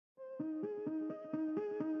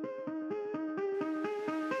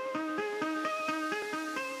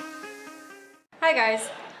Hi guys,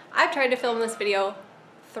 I've tried to film this video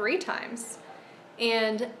 3 times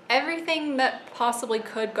and everything that possibly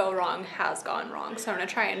could go wrong has gone wrong. So I'm gonna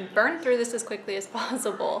try and burn through this as quickly as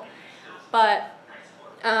possible. But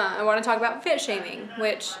I want to talk about fit shaming,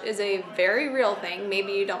 which is a very real thing.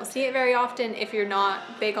 Maybe you don't see it very often if you're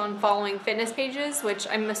not big on following fitness pages, which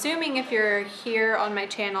I'm assuming if you're here on my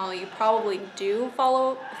channel, you probably do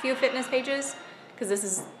follow a few fitness pages because this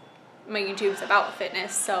is my YouTube's about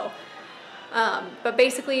fitness. So, but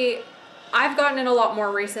basically I've gotten it a lot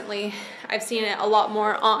more recently. I've seen it a lot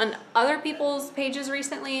more on other people's pages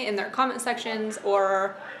recently in their comment sections,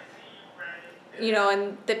 or you know,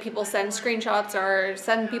 and that people send screenshots or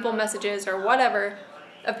send people messages or whatever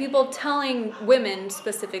of people telling women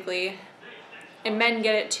specifically, and men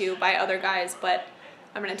get it too by other guys, but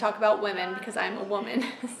I'm going to talk about women because I'm a woman.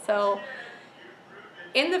 So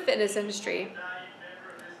in the fitness industry,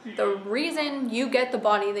 the reason you get the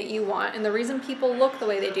body that you want and the reason people look the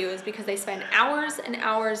way they do is because they spend hours and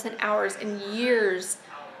hours and hours and years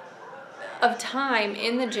of time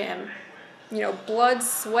in the gym, you know, blood,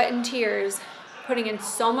 sweat, and tears, putting in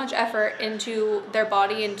so much effort into their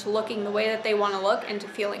body, into looking the way that they want to look, into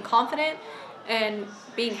feeling confident and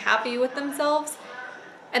being happy with themselves.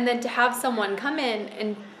 And then to have someone come in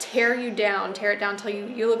and tear it down till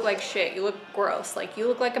you look like shit, you look gross, like you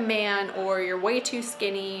look like a man, or you're way too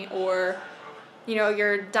skinny, or you know,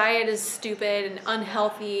 your diet is stupid and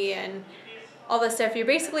unhealthy and all this stuff. You're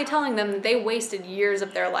basically telling them that they wasted years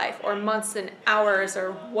of their life or months and hours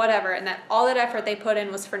or whatever, and that all that effort they put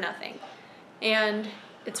in was for nothing. And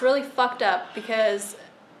it's really fucked up because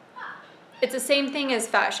it's the same thing as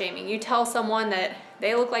fat shaming. You tell someone that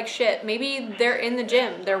they look like shit. Maybe they're in the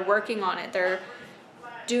gym, they're working on it, they're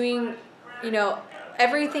doing, you know,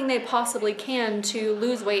 everything they possibly can to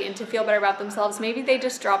lose weight and to feel better about themselves. Maybe they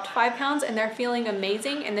just dropped 5 pounds and they're feeling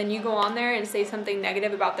amazing, and then you go on there and say something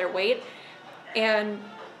negative about their weight, and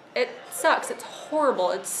it sucks. It's horrible.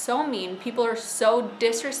 It's so mean. People are so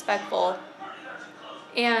disrespectful,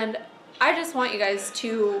 and I just want you guys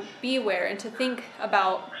to be aware and to think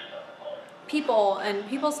about people and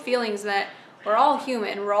people's feelings, that we're all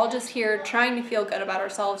human. We're all just here trying to feel good about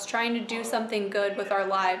ourselves, trying to do something good with our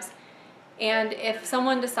lives. And if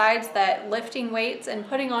someone decides that lifting weights and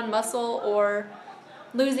putting on muscle or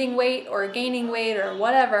losing weight or gaining weight or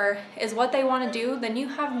whatever is what they want to do, then you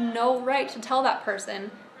have no right to tell that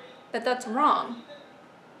person that that's wrong.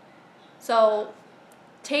 So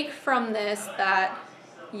take from this that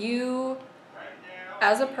you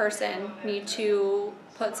as a person need to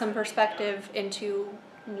put some perspective into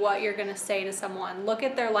what you're going to say to someone. Look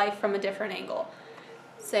at their life from a different angle.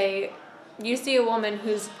 Say you see a woman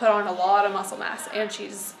who's put on a lot of muscle mass and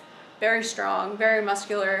she's very strong, very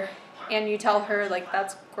muscular, and you tell her, like,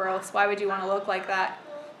 that's gross, why would you want to look like that?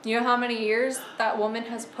 You know how many years that woman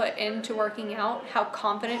has put into working out, how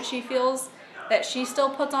confident she feels, that she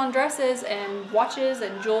still puts on dresses and watches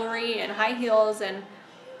and jewelry and high heels, and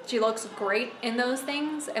she looks great in those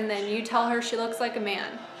things, and then you tell her she looks like a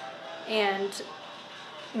man. And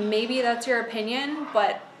maybe that's your opinion,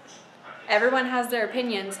 but everyone has their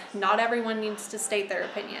opinions. Not everyone needs to state their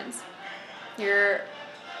opinions. Your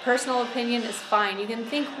personal opinion is fine. You can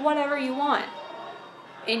think whatever you want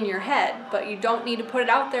in your head, but you don't need to put it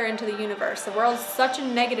out there into the universe. The world's such a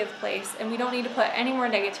negative place, and we don't need to put any more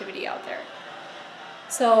negativity out there.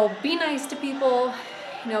 So be nice to people.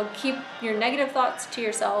 You know, keep your negative thoughts to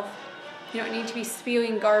yourself. You don't need to be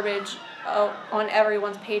spewing garbage on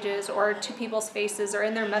everyone's pages or to people's faces or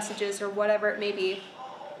in their messages or whatever it may be.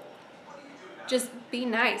 Just be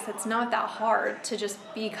nice. It's not that hard to just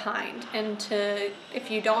be kind, and to,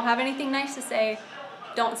 if you don't have anything nice to say,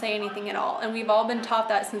 don't say anything at all. And we've all been taught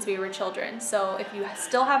that since we were children. So if you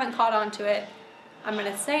still haven't caught on to it, I'm going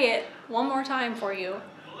to say it one more time for you.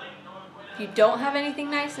 If you don't have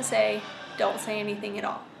anything nice to say, don't say anything at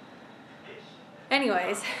all.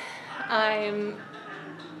 Anyways, I'm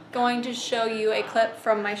going to show you a clip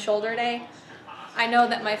from my shoulder day. I know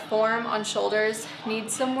that my form on shoulders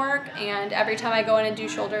needs some work, and every time I go in and do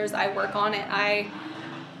shoulders, I work on it. I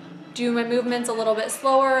do my movements a little bit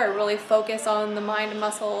slower. I really focus on the mind and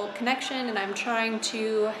muscle connection, and I'm trying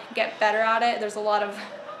to get better at it. There's a lot of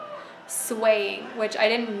swaying, which I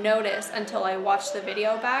didn't notice until I watched the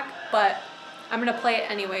video back, but I'm gonna play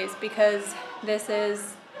it anyways because this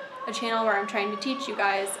is a channel where I'm trying to teach you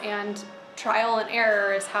guys, and trial and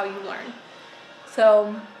error is how you learn.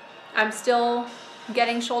 So I'm still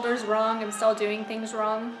getting shoulders wrong. I'm still doing things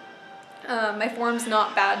wrong. My form's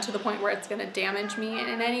not bad to the point where it's going to damage me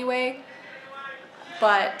in any way,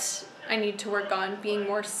 but I need to work on being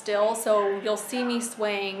more still. So you'll see me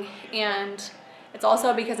swaying, and It's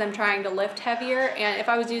also because I'm trying to lift heavier, and if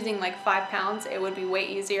I was using like 5 pounds, it would be way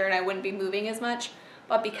easier and I wouldn't be moving as much.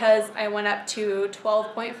 But because I went up to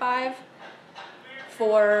 12.5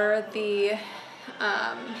 for the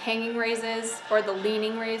hanging raises or the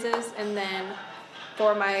leaning raises, and then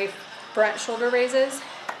for my front shoulder raises,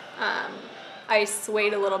 I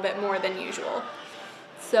swayed a little bit more than usual.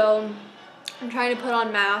 So I'm trying to put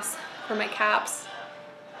on mass for my caps.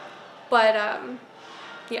 But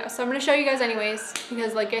yeah, so I'm going to show you guys anyways,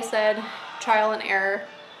 because like I said, trial and error.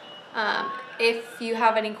 If you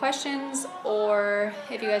have any questions or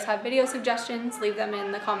if you guys have video suggestions, leave them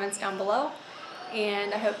in the comments down below.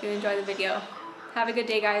 And I hope you enjoy the video. Have a good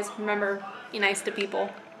day, guys. Remember, be nice to people.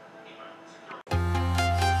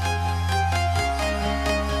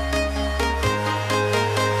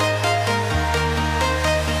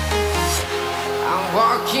 I'm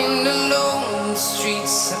walking alone, the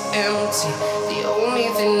streets are empty. The only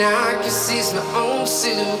thing I can see is my own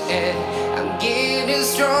silhouette. I'm getting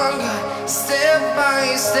stronger, step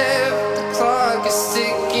by step. The clock is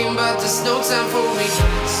ticking, but there's no time for me.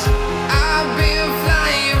 I've been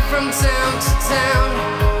flying from town to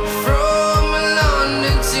town.